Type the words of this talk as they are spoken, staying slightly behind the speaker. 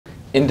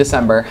In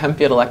December,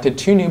 Hempfield elected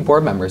 2 new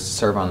board members to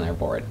serve on their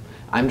board.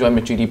 I'm joined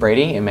with Judy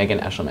Brady and Megan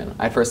Eshleman.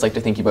 I'd first like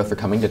to thank you both for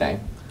coming today.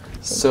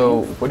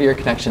 So, what are your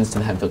connections to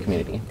the Hempfield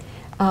community?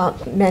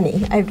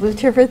 Many. I've lived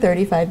here for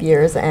 35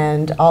 years,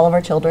 and all of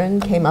our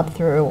children came up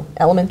through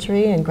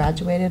elementary and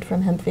graduated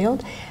from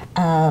Hempfield.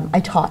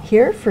 I taught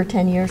here for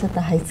 10 years at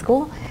the high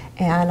school,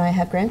 and I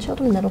have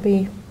grandchildren that'll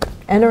be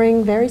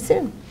entering very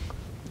soon.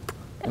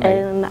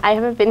 And I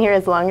haven't been here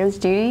as long as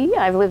Judy.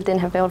 I've lived in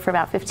Hempfield for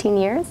about 15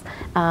 years.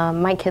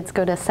 My kids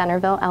go to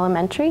Centerville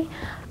Elementary.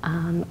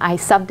 I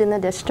subbed in the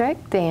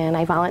district, and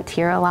I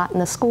volunteer a lot in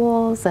the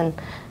schools, and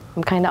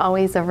I'm kind of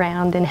always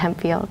around in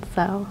Hempfield.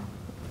 So.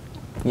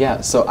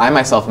 Yeah, so I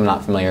myself am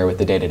not familiar with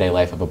the day-to-day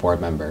life of a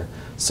board member.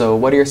 So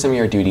what are some of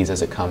your duties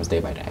as it comes day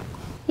by day?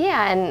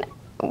 Yeah, and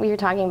we were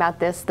talking about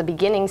this, the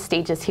beginning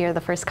stages here, the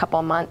first couple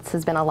of months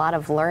has been a lot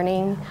of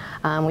learning.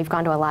 We've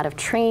gone to a lot of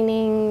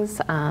trainings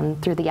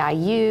through the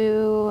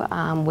IU,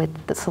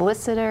 with the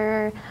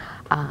solicitor.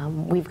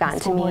 We've gotten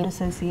to meet Board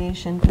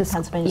Association, the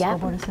Pennsylvania School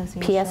Board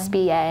Association.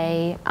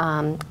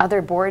 PSBA,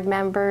 other board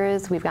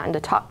members we've gotten to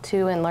talk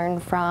to and learn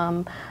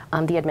from.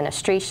 The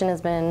administration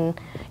has been,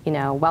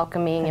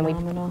 welcoming,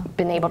 Phenomenal. and we've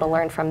been able to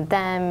learn from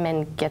them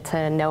and get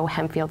to know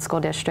Hempfield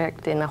School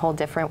District in a whole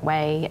different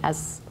way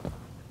as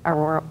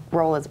our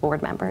role as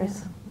board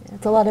members. Yeah.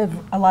 It's a lot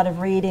of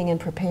reading and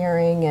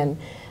preparing, and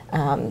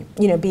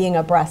being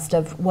abreast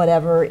of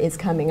whatever is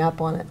coming up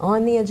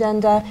on the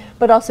agenda,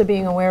 but also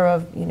being aware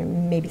of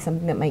maybe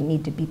something that might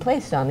need to be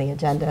placed on the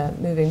agenda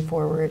moving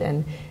forward,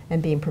 and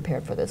being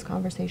prepared for those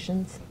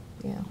conversations.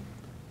 Yeah.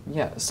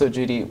 Yeah. So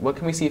Judy, what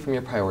can we see from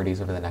your priorities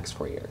over the next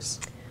 4 years?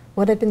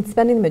 What I've been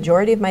spending the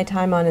majority of my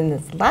time on in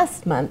this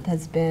last month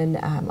has been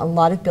a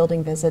lot of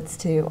building visits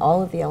to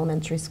all of the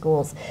elementary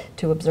schools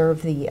to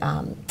observe the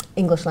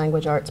English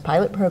language arts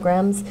pilot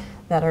programs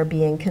that are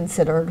being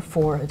considered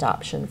for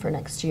adoption for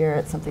next year.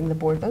 It's something the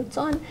board votes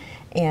on,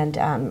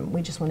 and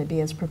we just want to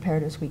be as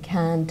prepared as we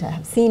can to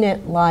have seen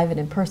it live and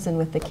in person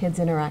with the kids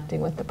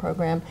interacting with the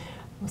program.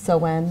 So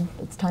when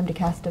it's time to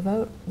cast a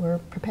vote, we're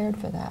prepared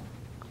for that.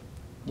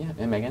 Yeah,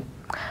 and Megan?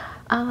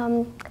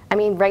 I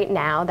mean, right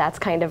now, that's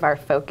kind of our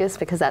focus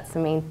because that's the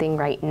main thing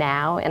right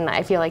now, and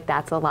I feel like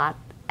that's a lot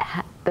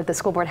that the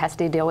school board has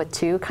to deal with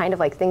too, kind of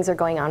like things are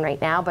going on right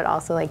now, but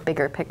also like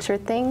bigger picture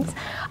things.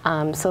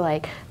 So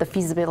like the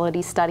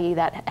feasibility study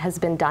that has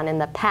been done in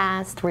the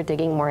past, we're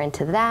digging more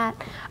into that,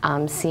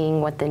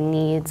 seeing what the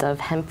needs of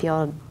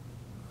Hempfield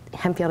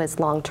is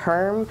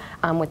long-term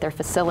with their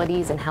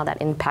facilities and how that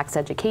impacts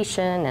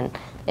education and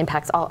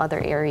impacts all other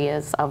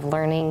areas of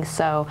learning.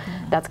 So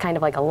that's kind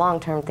of like a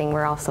long-term thing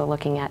we're also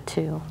looking at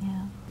too.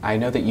 Yeah. I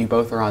know that you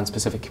both are on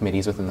specific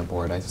committees within the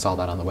board. I saw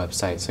that on the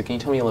website. So can you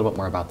tell me a little bit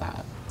more about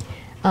that?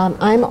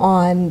 I'm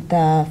on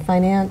the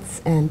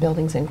Finance and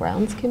Buildings and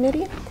Grounds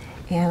Committee,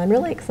 and I'm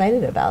really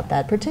excited about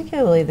that,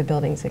 particularly the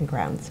Buildings and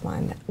Grounds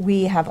one.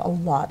 We have a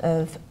lot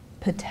of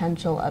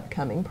potential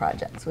upcoming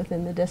projects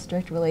within the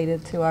district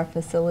related to our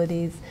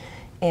facilities,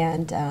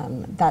 and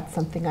that's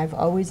something I've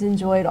always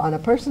enjoyed on a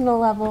personal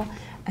level,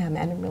 and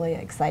I'm really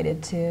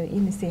excited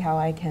to see how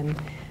I can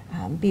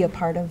be a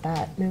part of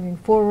that moving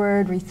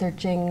forward,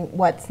 researching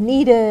what's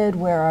needed,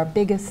 where our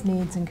biggest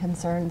needs and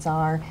concerns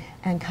are,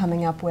 and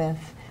coming up with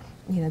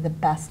the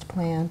best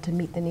plan to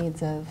meet the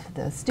needs of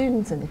the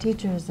students and the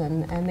teachers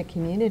and the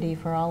community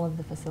for all of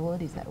the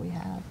facilities that we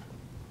have.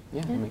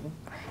 Yeah.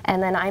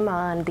 And then I'm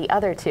on the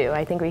other two.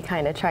 I think we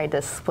kind of tried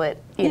to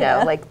split,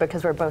 like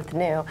because we're both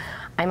new.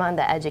 I'm on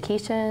the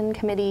Education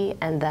Committee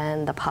and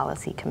then the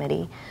Policy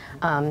Committee.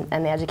 And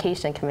the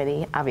Education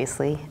Committee,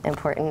 obviously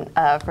important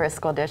for a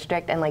school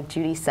district. And like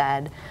Judy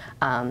said,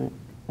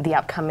 the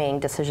upcoming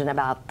decision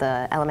about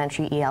the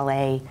elementary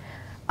ELA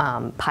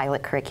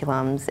pilot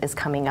curriculums is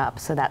coming up.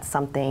 So that's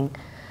something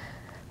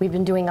we've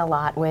been doing a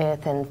lot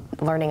with and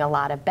learning a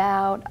lot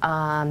about.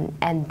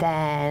 And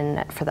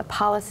then for the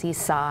policy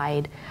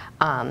side,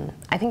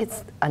 I think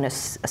it's a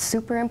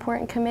super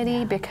important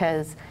committee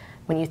because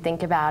when you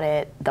think about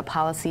it, the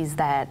policies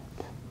that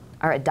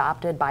are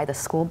adopted by the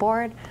school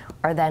board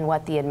are then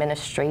what the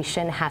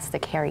administration has to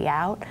carry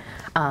out,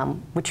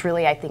 which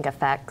really I think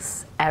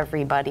affects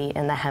everybody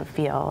in the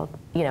Hempfield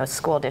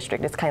school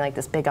district. It's kind of like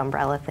this big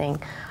umbrella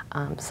thing.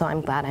 So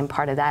I'm glad I'm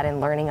part of that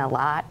and learning a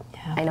lot.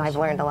 Yeah, I know I've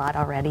learned a lot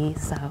already,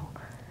 so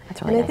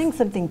that's really nice. And I think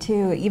something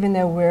too, even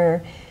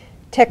though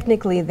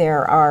technically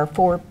there are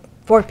four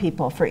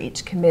people for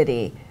each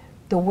committee,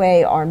 the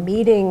way our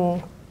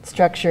meeting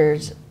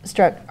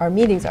our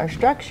meetings are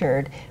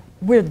structured,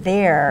 we're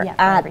there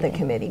at the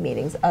committee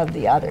meetings of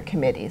the other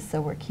committees,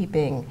 so we're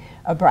keeping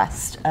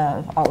abreast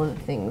of all of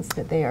the things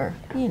that they are,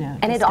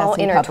 and it all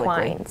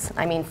intertwines. Publicly.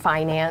 I mean,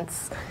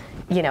 finance,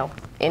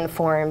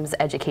 informs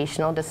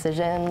educational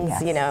decisions.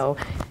 Yes.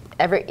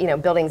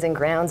 Buildings and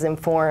grounds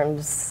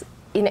informs.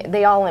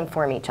 They all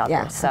inform each other.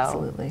 Yeah, so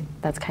absolutely.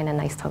 That's kind of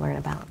nice to learn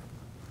about.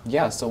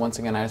 Yeah, so once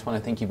again, I just want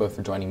to thank you both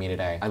for joining me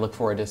today. I look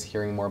forward to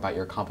hearing more about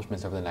your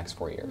accomplishments over the next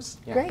 4 years.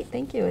 Yeah. Great,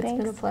 thank you. It's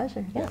been a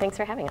pleasure. Yeah, thanks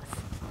for having us.